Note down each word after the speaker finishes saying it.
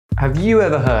Have you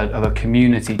ever heard of a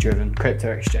community-driven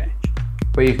crypto exchange,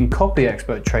 where you can copy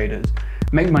expert traders,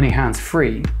 make money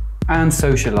hands-free, and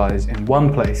socialize in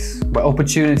one place where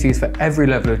opportunities for every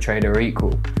level of trader are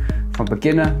equal, from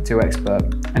beginner to expert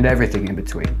and everything in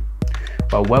between?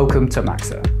 Well, welcome to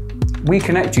Maxa. We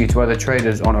connect you to other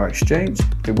traders on our exchange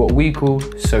through what we call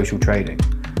social trading.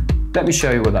 Let me show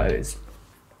you what that is.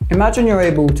 Imagine you're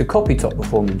able to copy top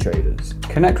performing traders,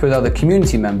 connect with other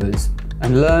community members,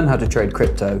 and learn how to trade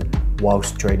crypto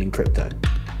whilst trading crypto.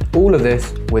 All of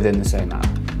this within the same app.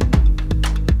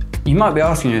 You might be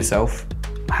asking yourself,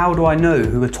 how do I know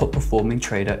who a top performing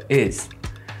trader is?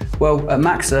 Well, at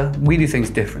Maxa, we do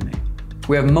things differently.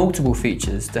 We have multiple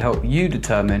features to help you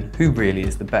determine who really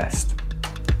is the best.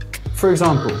 For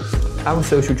example, our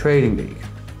social trading league.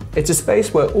 It's a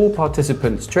space where all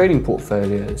participants' trading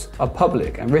portfolios are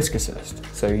public and risk assessed,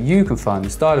 so you can find the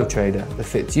style of trader that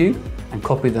fits you and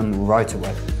copy them right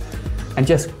away. And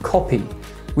just copy,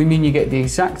 we mean you get the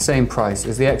exact same price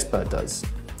as the expert does.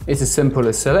 It's as simple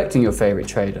as selecting your favorite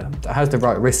trader that has the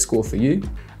right risk score for you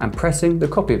and pressing the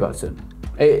copy button.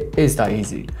 It is that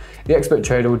easy. The expert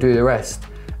trader will do the rest,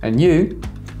 and you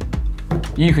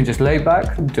can just lay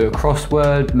back, do a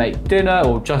crossword, make dinner,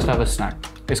 or just have a snack.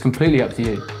 It's completely up to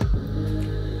you.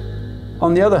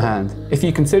 On the other hand, if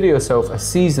you consider yourself a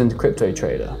seasoned crypto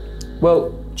trader,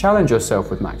 well, challenge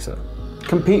yourself with Maxa.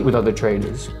 Compete with other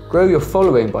traders, grow your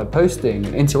following by posting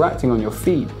and interacting on your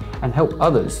feed, and help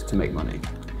others to make money.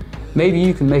 Maybe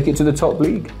you can make it to the top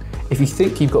league. If you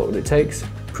think you've got what it takes,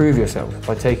 prove yourself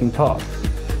by taking part.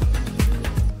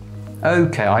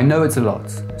 Okay, I know it's a lot,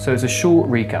 so it's a short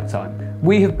recap time.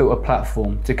 We have built a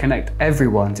platform to connect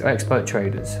everyone to expert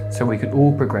traders so we can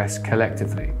all progress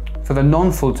collectively. For the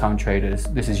non-full-time traders,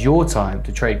 this is your time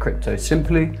to trade crypto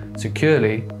simply,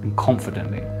 securely, and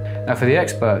confidently. Now for the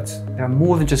experts, there are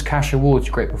more than just cash rewards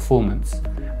for great performance.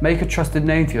 Make a trusted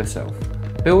name for yourself.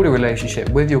 Build a relationship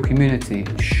with your community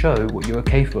and show what you are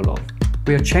capable of.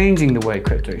 We are changing the way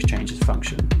crypto exchanges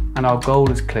function, and our goal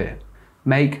is clear: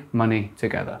 make money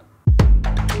together.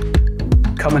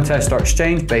 Come and test our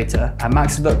exchange beta at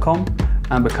maxa.com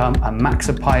and become a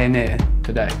Maxa pioneer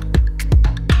today.